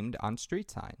themed on street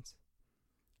signs.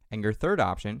 And your third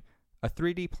option, a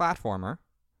 3D platformer.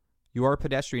 You are a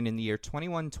pedestrian in the year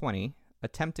 2120,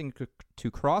 attempting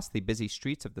to cross the busy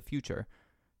streets of the future.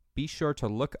 Be sure to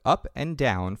look up and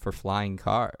down for flying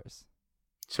cars.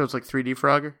 So it's like 3D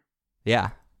Frogger?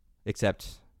 Yeah,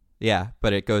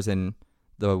 but it goes in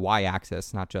the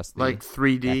y-axis, not just the like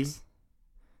 3D X.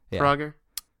 Yeah. Frogger?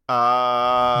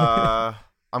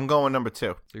 I'm going number 2.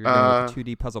 So you're going with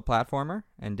 2D puzzle platformer,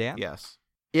 and Dan? Yes.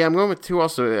 Yeah, I'm going with 2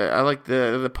 also. I like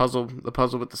the puzzle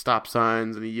with the stop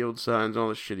signs and the yield signs and all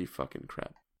this shitty fucking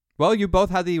crap. Well, you both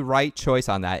had the right choice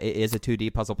on that. It is a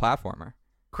 2D puzzle platformer.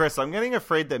 Chris, I'm getting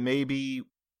afraid that maybe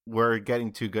we're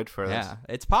getting too good for this. Yeah,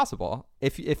 it's possible.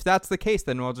 If that's the case,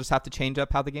 then we'll just have to change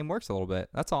up how the game works a little bit.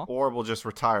 That's all. Or we'll just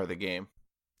retire the game.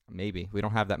 Maybe. We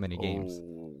don't have that many games.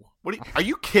 Oh. What are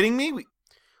you kidding me?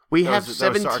 We That have was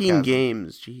 17 sarcasm.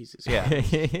 games. Jesus.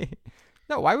 Yeah.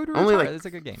 No, why would we Only retire? like It's a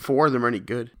good game. 4 of them are any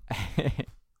good.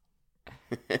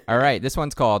 All right, this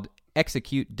one's called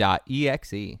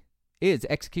Execute.exe. Is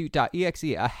Execute.exe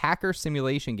a hacker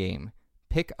simulation game?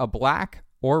 Pick a black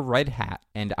or red hat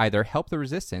and either help the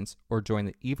resistance or join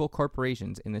the evil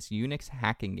corporations in this Unix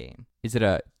hacking game. Is it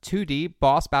a 2D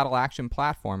boss battle action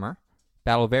platformer?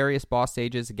 Battle various boss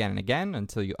stages again and again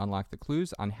until you unlock the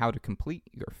clues on how to complete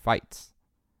your fights.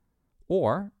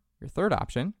 Or, your third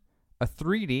option, a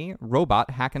 3D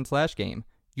robot hack and slash game.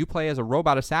 You play as a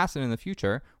robot assassin in the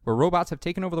future where robots have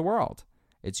taken over the world.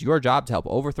 It's your job to help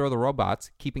overthrow the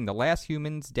robots, keeping the last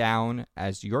humans down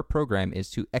as your program is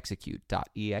to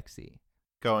execute.exe.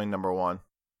 Going number 1.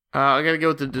 I gotta go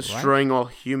with the destroying all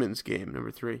humans game,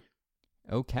 number 3.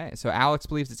 Okay, so Alex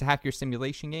believes it's a hack your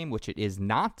simulation game, which it is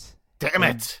not. Damn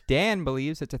And it. Dan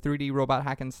believes it's a 3D robot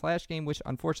hack and slash game, which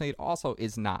unfortunately it also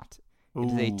is not.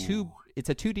 It's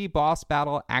a 2D boss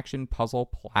battle action puzzle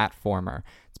platformer.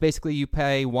 It's basically you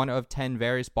play one of 10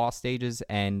 various boss stages,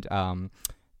 and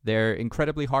they're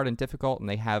incredibly hard and difficult, and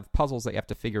they have puzzles that you have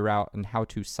to figure out and how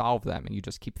to solve them, and you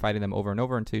just keep fighting them over and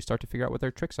over until you start to figure out what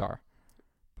their tricks are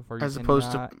before you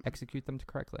can execute them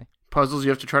correctly. Puzzles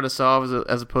you have to try to solve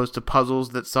as opposed to puzzles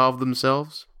that solve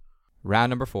themselves. Round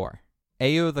number 4.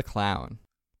 Ayo the Clown.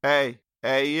 Hey,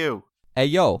 you.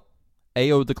 Ayo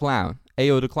the Clown.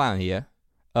 Ayo the Clown here.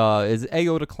 Is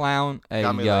Ayo the Clown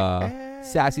Got me like,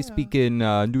 sassy speaking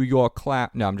New York clown?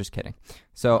 No, I'm just kidding.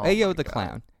 So Oh my Ayo the God.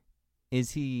 Clown.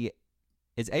 Is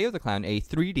Ayo the Clown a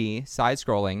 3D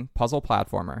side-scrolling puzzle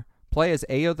platformer? Play as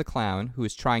Ayo the Clown, who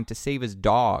is trying to save his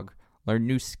dog. Learn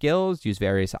new skills, use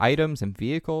various items and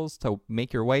vehicles to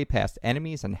make your way past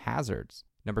enemies and hazards.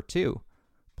 Number 2.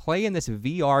 Play in this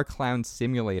VR clown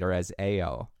simulator as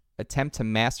Ayo. Attempt to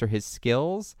master his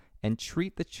skills and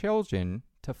treat the children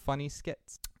to funny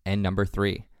skits. And number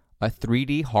 3. A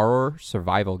 3D horror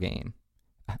survival game.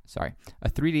 A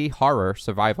 3D horror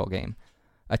survival game.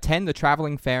 Attend the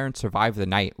traveling fair and survive the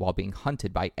night while being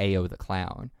hunted by Ayo the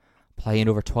Clown. Play in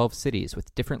over 12 cities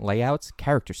with different layouts,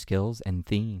 character skills, and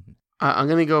themes. I'm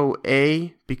going to go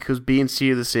A because B and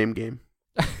C are the same game.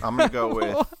 I'm going to go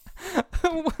with...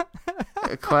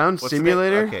 A clown What's the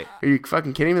simulator? name? Okay. Are you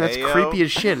fucking kidding me? That's Ayo. creepy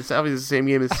as shit. It's obviously the same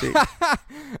game as C.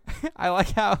 I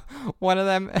like how one of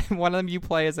them you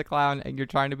play as a clown and you're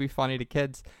trying to be funny to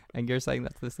kids and you're saying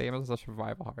that's the same as a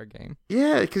survival horror game.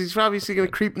 Yeah, because he's obviously going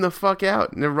to creep them the fuck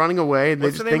out. And they're running away and they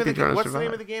What's just the name think of they're trying to What's the survive.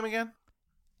 name of the game again?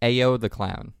 Ao the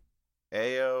Clown.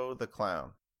 Ao the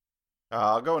Clown.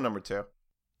 I'll go with number 2.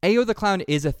 Ao the Clown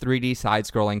is a 3D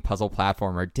side-scrolling puzzle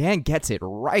platformer. Dan gets it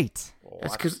right.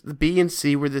 That's because the B and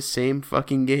C were the same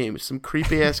fucking game. Some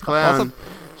creepy ass clown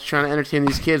is trying to entertain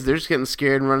these kids. They're just getting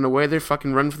scared and running away. They're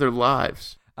fucking running for their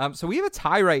lives. So we have a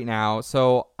tie right now.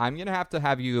 So I'm gonna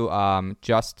have you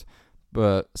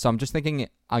so I'm just thinking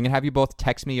I'm gonna have you both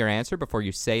text me your answer before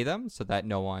you say them, so that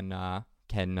no one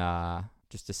can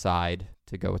just decide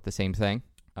to go with the same thing.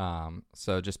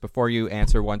 So just before you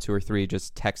answer 1, 2, or 3,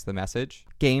 just text the message.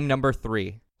 Game number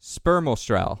 3,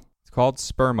 Spermostrel. It's called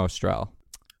Spermostrel.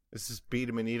 This is beat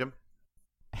 'em and eat 'em.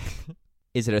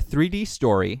 Is it a 3D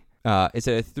story?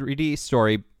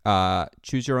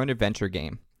 Choose your own adventure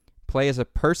game. Play as a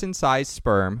person-sized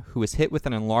sperm who is hit with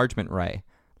an enlargement ray.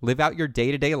 Live out your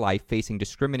day-to-day life facing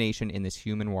discrimination in this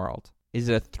human world. Is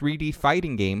it a 3D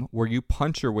fighting game where you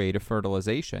punch your way to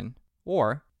fertilization?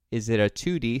 Or is it a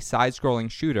 2D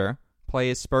side-scrolling shooter? Play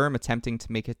as sperm attempting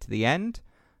to make it to the end,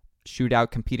 shoot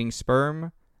out competing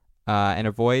sperm, and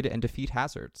avoid and defeat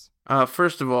hazards.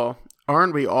 First of all,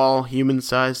 aren't we all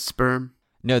human-sized sperm?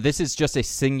 No, this is just a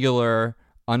singular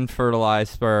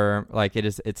unfertilized sperm. Like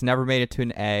it's never made it to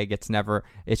an egg.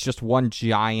 It's just one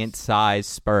giant sized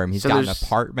sperm. He's got an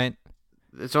apartment.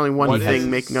 There's only one thing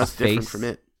making us different from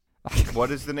it.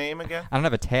 What is the name again? I don't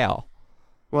have a tail.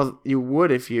 Well, you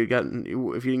would if you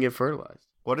didn't get fertilized.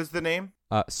 What is the name?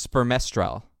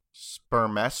 Spermestrel.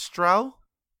 Spermestrel?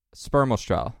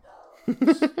 Spermostrel.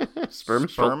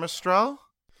 Spermestrel?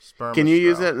 Can you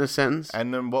use that in a sentence?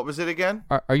 And then what was it again?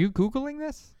 Are you Googling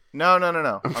this? No.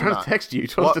 I'm trying to text you. You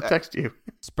told us to text you.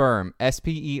 Sperm.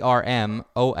 Spermostrel.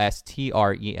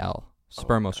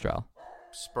 Spermostrel.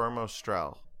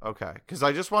 Spermostrel. Okay. Because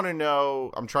I just want to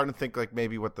know. I'm trying to think like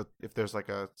maybe if there's like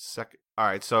a second. All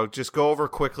right. So just go over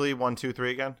quickly 1, 2,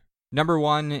 3 again. Number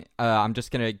 1, I'm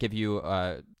just going to give you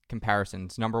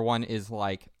comparisons. Number 1 is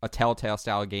like a Telltale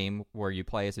style game where you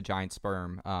play as a giant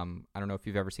sperm. I don't know if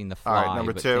you've ever seen The Fly. All right,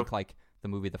 number 2. Think like the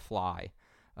movie The Fly.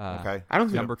 Okay. I don't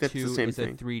think number that's 2 the same is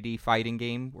thing. a 3D fighting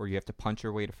game where you have to punch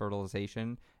your way to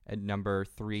fertilization. And number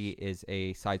 3 is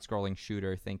a side-scrolling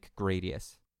shooter. Think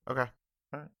Gradius. Okay.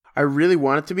 All right. I really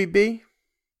want it to be B.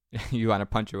 You want to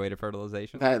punch your way to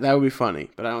fertilization? That would be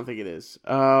funny, but I don't think it is.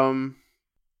 All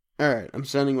right, I'm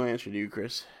sending my answer to you,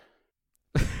 Chris.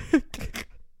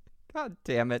 God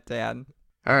damn it, Dan.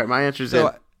 All right, my answer's So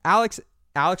in. Alex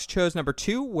chose number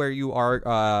 2, where you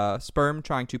are sperm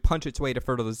trying to punch its way to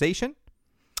fertilization.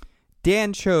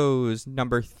 Dan chose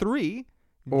number 3,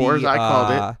 Or as I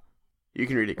called it. You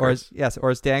can read it, Chris. Or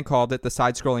as Dan called it, the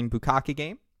side-scrolling bukkake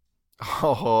game.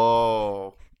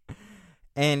 Oh.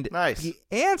 And Nice. the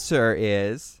answer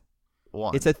is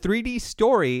 1. it's a 3D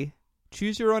story,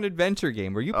 choose your own adventure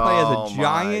game where you play as a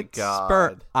giant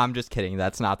sperm. I'm just kidding.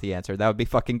 That's not the answer. That would be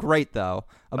fucking great, though.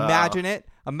 Imagine it.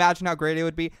 Imagine how great it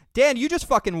would be. Dan, you just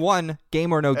fucking won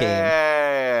Game or No Game.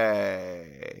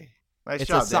 Hey. Nice It's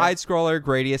job, a side-scroller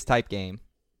Gradius type game.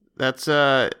 That's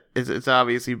it's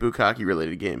obviously a bukkake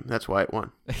related game. That's why it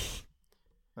won.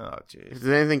 Oh, jeez. If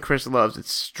there's anything Chris loves,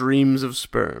 it's streams of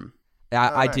sperm.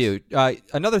 I nice. do.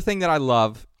 Another thing that I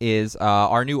love is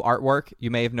our new artwork. You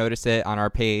may have noticed it on our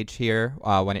page here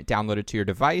when it downloaded to your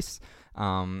device.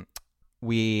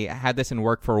 We had this in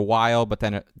work for a while, but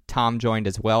then Tom joined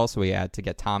as well, so we had to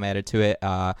get Tom added to it.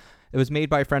 It was made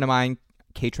by a friend of mine,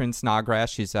 Katrin Snodgrass.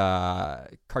 She's a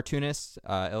cartoonist,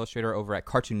 illustrator over at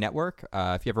Cartoon Network.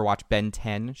 If you ever watch Ben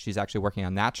 10, she's actually working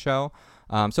on that show.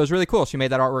 So it's really cool. She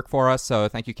made that artwork for us, so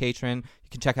thank you, Katrin. You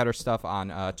can check out her stuff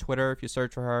on Twitter if you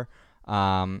search for her.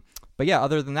 But yeah,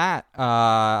 other than that,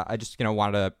 I just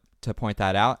wanted to point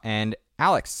that out. And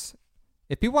Alex,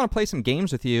 if people want to play some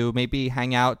games with you, maybe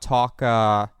hang out, talk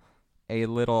a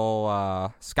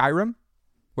little Skyrim,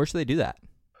 where should they do that?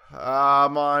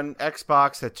 I'm on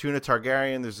Xbox at Tuna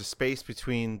Targaryen. There's a space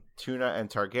between Tuna and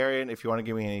Targaryen. If you want to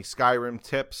give me any Skyrim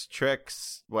tips,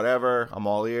 tricks, whatever, I'm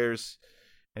all ears.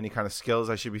 Any kind of skills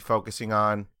I should be focusing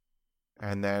on.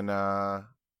 And then, earlier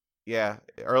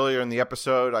in the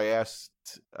episode, I asked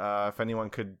if anyone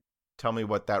could tell me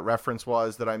what that reference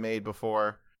was that I made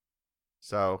before.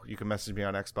 So you can message me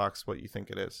on Xbox what you think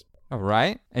it is. All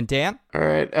right. And Dan? All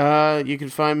right. You can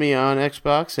find me on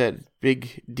Xbox at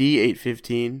Big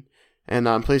D815 and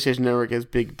on PlayStation Network as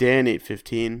Big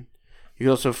Dan815. You can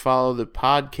also follow the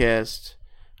podcast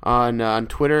on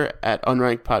Twitter at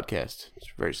Unranked Podcast.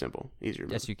 It's very simple. Easy to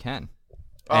remember. Yes, you can.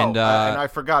 Oh, and I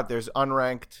forgot. There's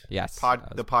Unranked. Yes.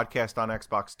 The podcast on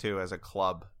Xbox too as a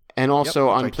club. And also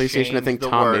on Which PlayStation, I think changed the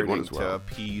Tom made wording one as well. to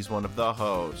appease one of the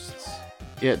hosts.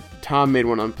 Yeah, Tom made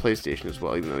one on PlayStation as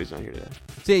well, even though he's not here today.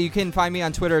 So yeah, you can find me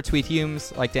on Twitter,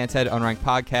 TweetHumes. Like Dan said, Unranked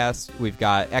Podcast. We've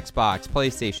got Xbox,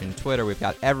 PlayStation, Twitter. We've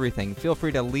got everything. Feel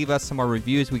free to leave us some more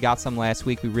reviews. We got some last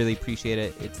week. We really appreciate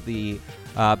it. It's the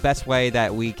best way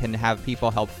that we can have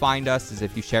people help find us is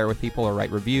if you share it with people or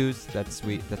write reviews. That's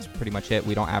pretty much it.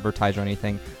 We don't advertise or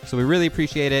anything. So we really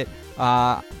appreciate it.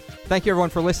 Thank you, everyone,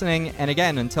 for listening. And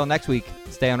again, until next week,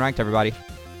 stay unranked, everybody.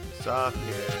 Suck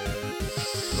it.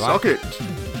 Suck it.